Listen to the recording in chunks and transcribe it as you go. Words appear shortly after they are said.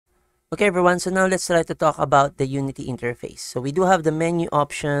Okay everyone, so now let's try to talk about the Unity interface. So we do have the menu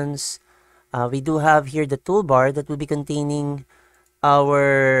options. We do have here the toolbar that will be containing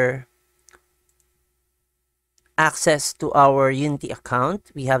our access to our Unity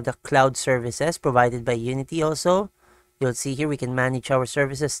account. We have the cloud services provided by Unity also. You'll see here we can manage our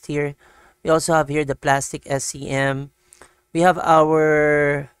services here. We also have here the plastic SCM. We have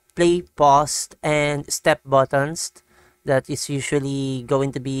our play, pause, and step buttons that is usually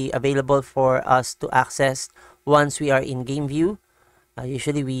going to be available for us to access once we are in game view.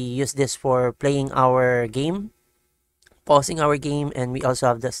 Usually we use this for playing our game, pausing our game, and we also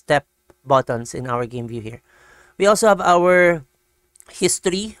have the step buttons in our game view here. We also have our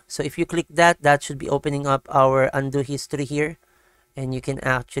history. So if you click that, that should be opening up our undo history here. And you can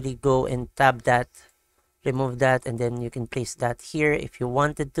actually go and tab that, remove that, and then you can place that here if you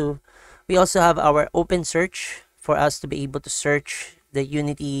wanted to. We also have our open search for us to be able to search the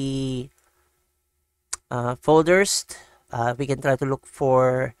Unity folders. We can try to look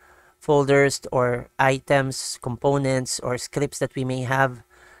for folders or items, components, or scripts that we may have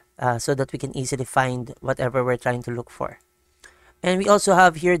so that we can easily find whatever we're trying to look for. And we also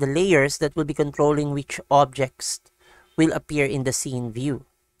have here the layers that will be controlling which objects will appear in the scene view.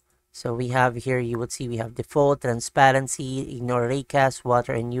 So we have here, you would see we have default, transparency, ignore raycast,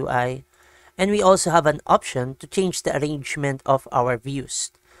 water, and UI. And we also have an option to change the arrangement of our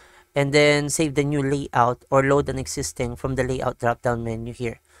views. And then save the new layout or load an existing from the layout drop-down menu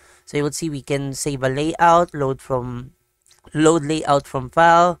here. So you would see we can save a layout, load layout from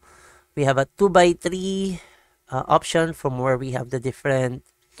file. We have a 2x3 option from where we have the different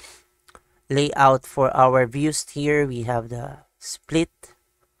layout for our views here. We have the split.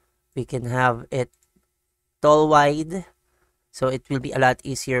 We can have it tall wide, so it will be a lot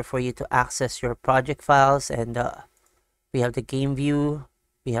easier for you to access your project files. And we have the game view,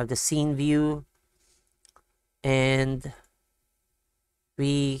 we have the scene view, and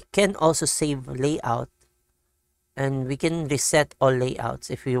we can also save layout, and we can reset all layouts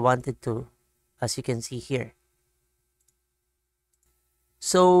if we wanted to, as you can see here.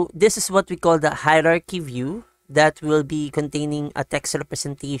 So this is what we call the hierarchy view that will be containing a text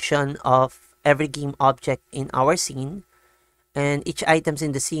representation of every game object in our scene. And each items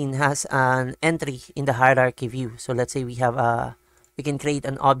in the scene has an entry in the hierarchy view. So let's say we can create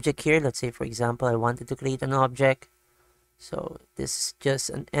an object here. Let's say, for example, I wanted to create an object. So this is just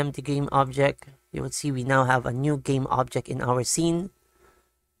an empty game object. You would see we now have a new game object in our scene.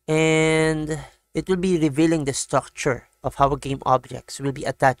 And it will be revealing the structure of how game objects will be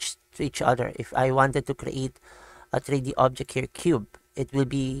attached to each other. If I wanted to create a 3D object here, cube, it will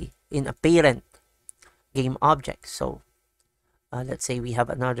be in a parent game object. So let's say we have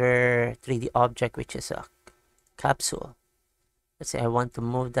another 3D object, which is a capsule. Let's say I want to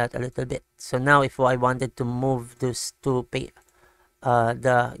move that a little bit. So now if I wanted to move this to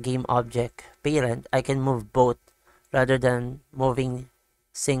the game object parent, I can move both rather than moving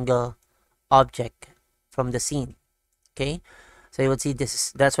single object from the scene. Okay, so you would see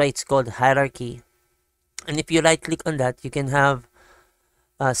that's why it's called hierarchy. And if you right click on that, you can have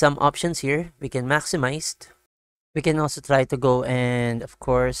some options here. We can maximize. We can also try to go and, of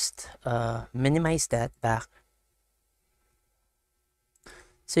course, minimize that back.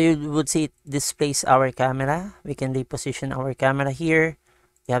 So you would see it displays our camera. We can reposition our camera here.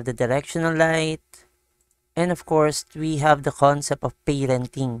 We have the directional light. And of course, we have the concept of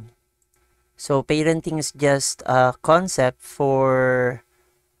parenting. So parenting is just a concept for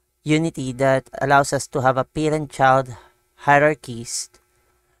Unity that allows us to have a parent-child hierarchies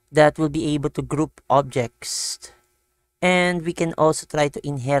that will be able to group objects. And we can also try to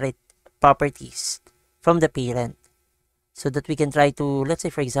inherit properties from the parent so that we can try to, let's say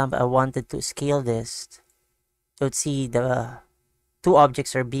for example, I wanted to scale this. Let's see the two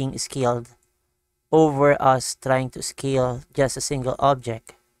objects are being scaled over us trying to scale just a single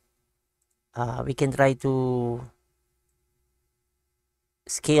object. We can try to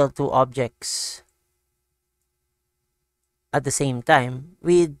scale two objects at the same time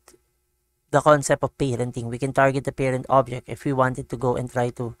with the concept of parenting. We can target the parent object if we wanted to go and try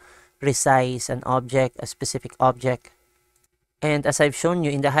to resize an object, a specific object. And as I've shown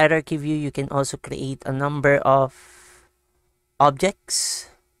you in the hierarchy view, you can also create a number of objects,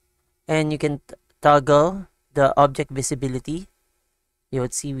 and you can toggle the object visibility. You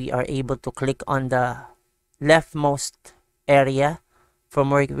would see we are able to click on the leftmost area from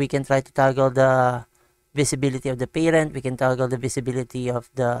where we can try to toggle the visibility of the parent. We can toggle the visibility of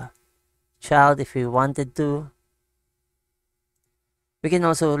the child if we wanted to. We can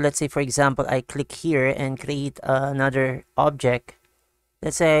also, let's say for example, I click here and create another object.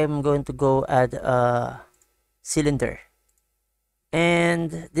 Let's say I'm going to go add a cylinder.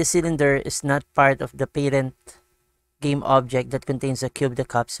 And this cylinder is not part of the parent game object that contains a cube the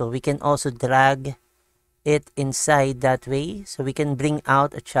capsule. We can also drag it inside that way. So we can bring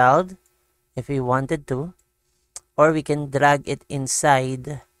out a child if we wanted to. Or we can drag it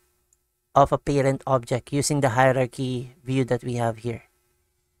inside of a parent object using the hierarchy view that we have here.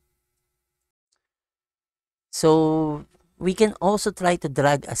 So we can also try to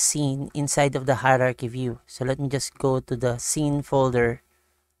drag a scene inside of the hierarchy view. So let me just go to the scene folder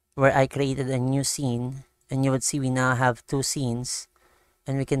where I created a new scene, and you would see we now have two scenes,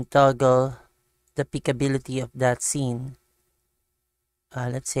 and we can toggle the pickability of that scene.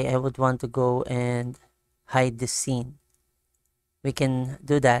 Let's say I would want to go and hide this scene. We can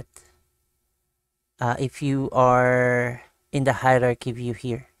do that if you are in the hierarchy view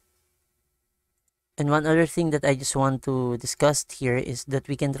here. And one other thing that I just want to discuss here is that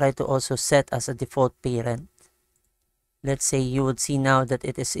we can try to also set as a default parent. Let's say you would see now that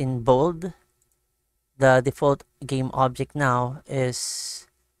it is in bold. The default game object now is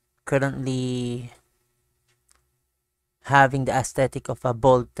currently having the aesthetic of a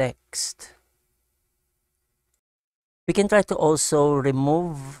bold text. We can try to also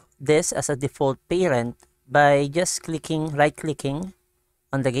remove this as a default parent by just right-clicking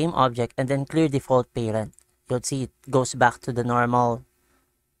on the game object and then clear default parent. You'll see it goes back to the normal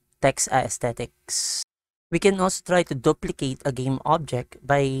text aesthetics. We can also try to duplicate a game object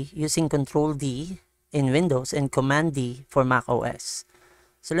by using Control D in Windows and Command D for Mac OS.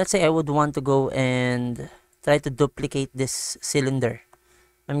 So let's say I would want to go and try to duplicate this cylinder.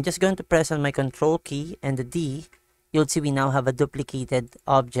 I'm just going to press on my Control key and the D. You'll see we now have a duplicated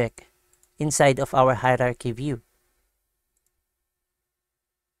object inside of our hierarchy view.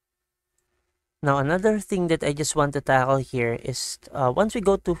 Now another thing that I just want to tackle here is once we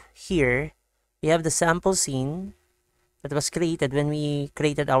go to here, we have the sample scene that was created when we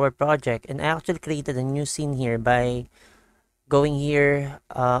created our project. And I actually created a new scene here by going here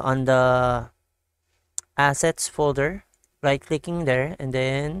on the assets folder, right-clicking there, and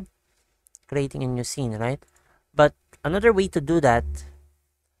then creating a new scene, right? But another way to do that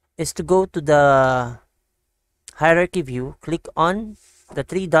is to go to the hierarchy view, click on the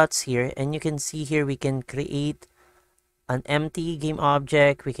three dots here, and you can see here we can create an empty game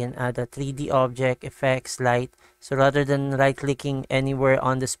object. We can add a 3D object, effects, light. So rather than right-clicking anywhere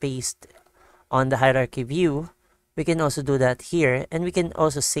on the space on the hierarchy view, we can also do that here, and we can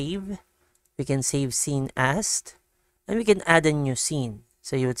also save. We can save scene as, and we can add a new scene.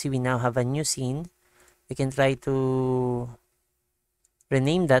 So you would see we now have a new scene. We can try to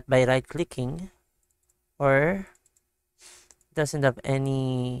rename that by right-clicking, or doesn't have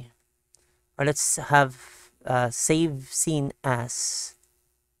any, or let's have save scene as,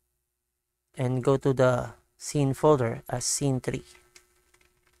 and go to the scene folder as scene 3.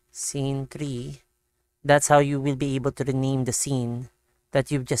 Scene 3. That's how you will be able to rename the scene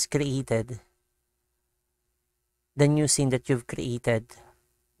that you've just created, the new scene that you've created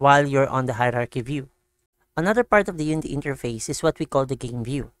while you're on the hierarchy view. Another part of the Unity interface is what we call the game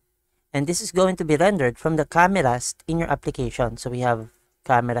view. And this is going to be rendered from the cameras in your application. So we have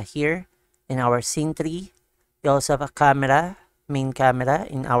camera here in our scene 3. We also have a camera, main camera,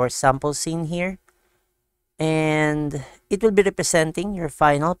 in our sample scene here. And it will be representing your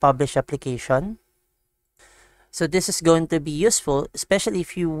final published application. So this is going to be useful, especially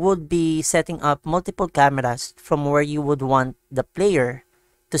if you would be setting up multiple cameras from where you would want the player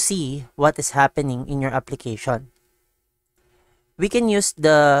to see what is happening in your application. We can use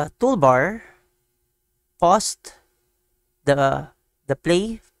the toolbar, pause, the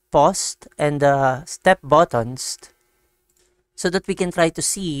play, pause, and the step buttons so that we can try to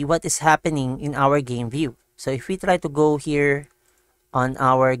see what is happening in our game view. So if we try to go here on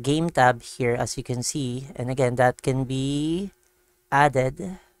our game tab here, as you can see, and again, that can be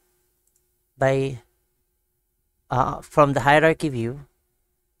added by from the hierarchy view.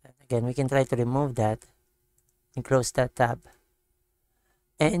 Again, we can try to remove that and close that tab.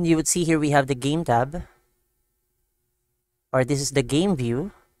 And you would see here we have the game tab, or this is the game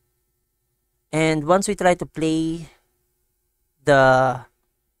view. And once we try to play the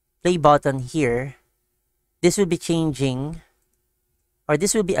play button here, this will be changing, or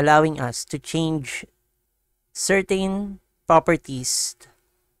this will be allowing us to change certain properties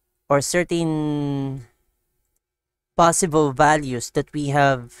or certain possible values that we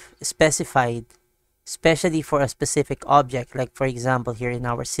have specified, especially for a specific object. Like for example here in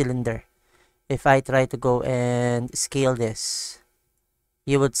our cylinder, if I try to go and scale this,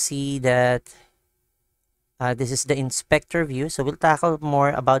 you would see that This is the inspector view. So we'll tackle more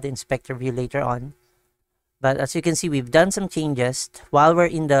about the inspector view later on. But as you can see, we've done some changes while we're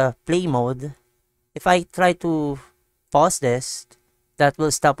in the play mode. If I try to pause this, that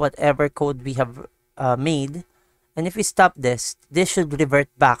will stop whatever code we have made. And if we stop this, this should revert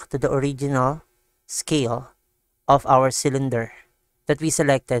back to the original scale of our cylinder that we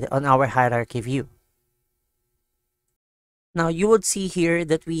selected on our hierarchy view. Now you would see here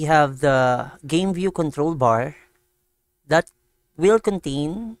that we have the game view control bar that will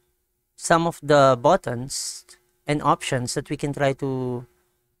contain some of the buttons and options that we can try to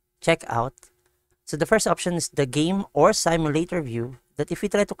check out. So the first option is the game or simulator view, that if we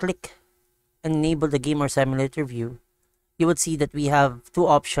try to click and enable the game or simulator view, you would see that we have two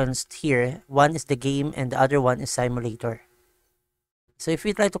options here. One is the game and the other one is simulator. So if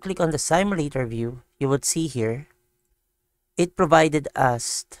we try to click on the simulator view, you would see here, it provided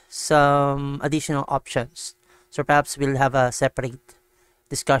us some additional options. So perhaps we'll have a separate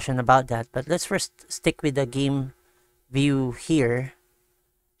discussion about that. But let's first stick with the game view here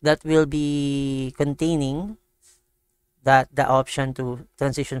that will be containing the option to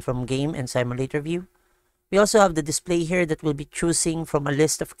transition from game and simulator view. We also have the display here that will be choosing from a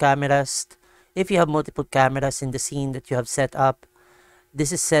list of cameras. If you have multiple cameras in the scene that you have set up,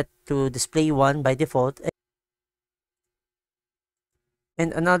 this is set to display 1 by default.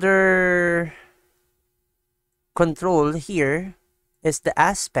 And another control here is the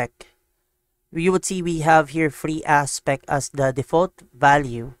aspect. You would see we have here free aspect as the default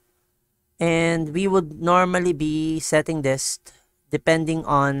value. And we would normally be setting this depending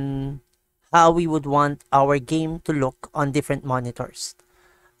on how we would want our game to look on different monitors.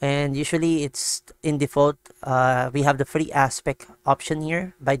 And usually it's in default, we have the free aspect option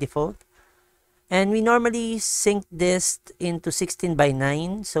here by default. And we normally sync this into 16 by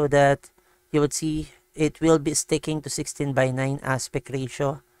 9 so that you would see it will be sticking to 16 by 9 aspect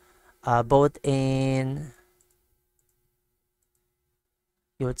ratio, both in,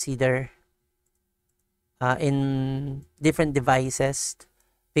 you would see there, in different devices.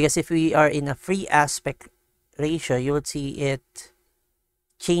 Because if we are in a free aspect ratio, you would see it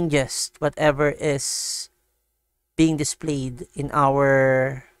changes whatever is being displayed in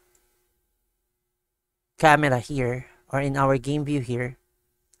our camera here or in our game view here.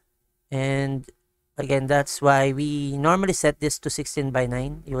 And again, that's why we normally set this to 16 by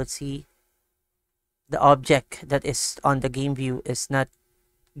 9. You would see the object that is on the game view is not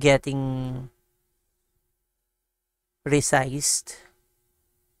getting resized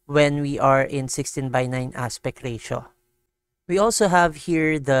when we are in 16 by 9 aspect ratio. We also have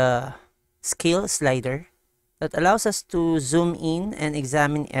here the scale slider that allows us to zoom in and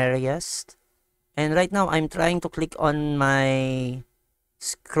examine areas. And right now I'm trying to click on my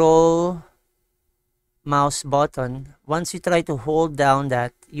scroll mouse button. Once you try to hold down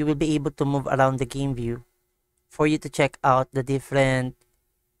that, you will be able to move around the game view for you to check out the different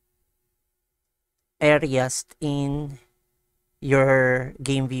areas in your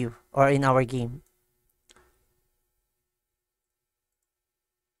game view or in our game.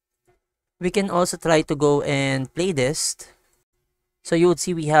 We can also try to go and play this. So you would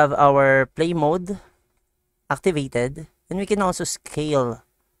see we have our play mode activated, and we can also scale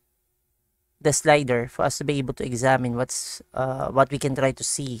the slider for us to be able to examine what we can try to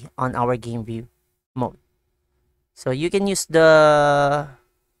see on our game view mode. So you can use the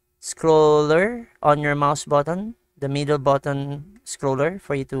scroller on your mouse button, the middle button scroller,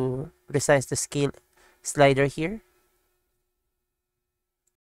 for you to resize the scale slider here.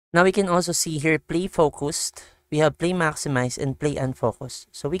 Now we can also see here play focused. We have play maximized and play unfocused.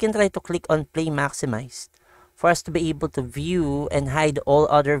 So we can try to click on play maximized for us to be able to view and hide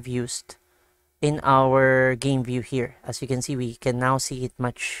all other views in our game view here. As you can see, we can now see it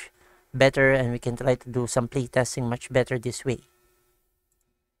much better, and we can try to do some play testing much better this way.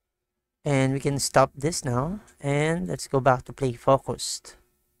 And we can stop this now, and let's go back to play focused.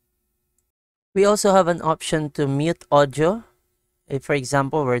 We also have an option to mute audio. If, for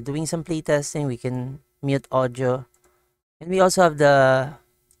example, we're doing some play testing, we can mute audio. And we also have the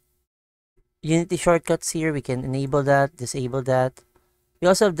Unity shortcuts here. We can enable that, disable that. We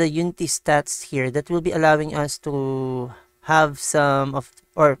also have the Unity stats here that will be allowing us to have some of,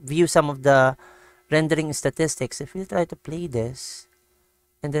 or view some of the rendering statistics. If we try to play this,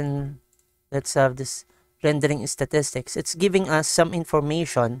 and then let's have this rendering statistics, it's giving us some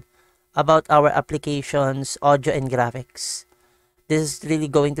information about our application's audio and graphics. This is really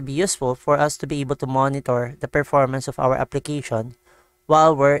going to be useful for us to be able to monitor the performance of our application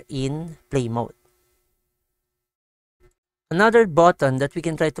while we're in play mode. Another button that we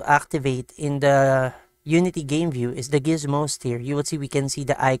can try to activate in the Unity game view is the gizmos here. You will see we can see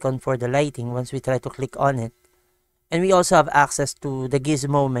the icon for the lighting once we try to click on it. And we also have access to the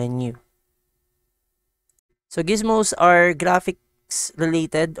gizmo menu. So gizmos are graphics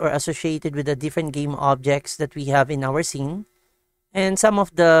related or associated with the different game objects that we have in our scene. And some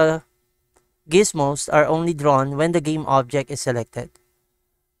of the gizmos are only drawn when the game object is selected.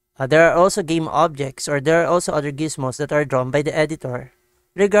 There are also game objects, or there are also other gizmos that are drawn by the editor,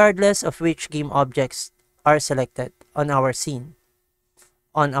 regardless of which game objects are selected on our scene,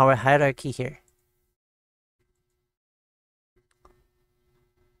 on our hierarchy here.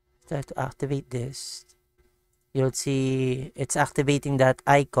 Try to activate this. You'll see it's activating that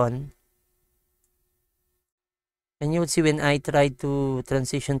icon. And you'll see when I try to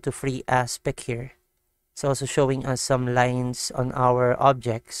transition to free aspect here, it's also showing us some lines on our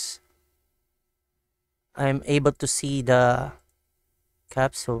objects. I'm able to see the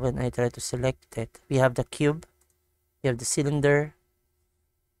capsule when I try to select it. We have the cube, we have the cylinder,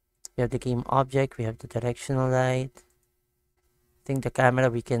 we have the game object, we have the directional light. I think the camera,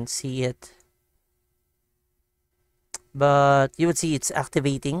 we can see it. But you would see it's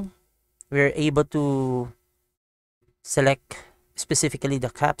activating. We're able to select specifically the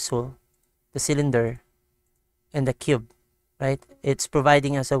capsule, the cylinder, and the cube, right? It's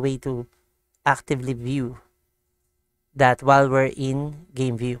providing us a way to actively view that while we're in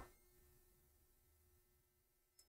game view.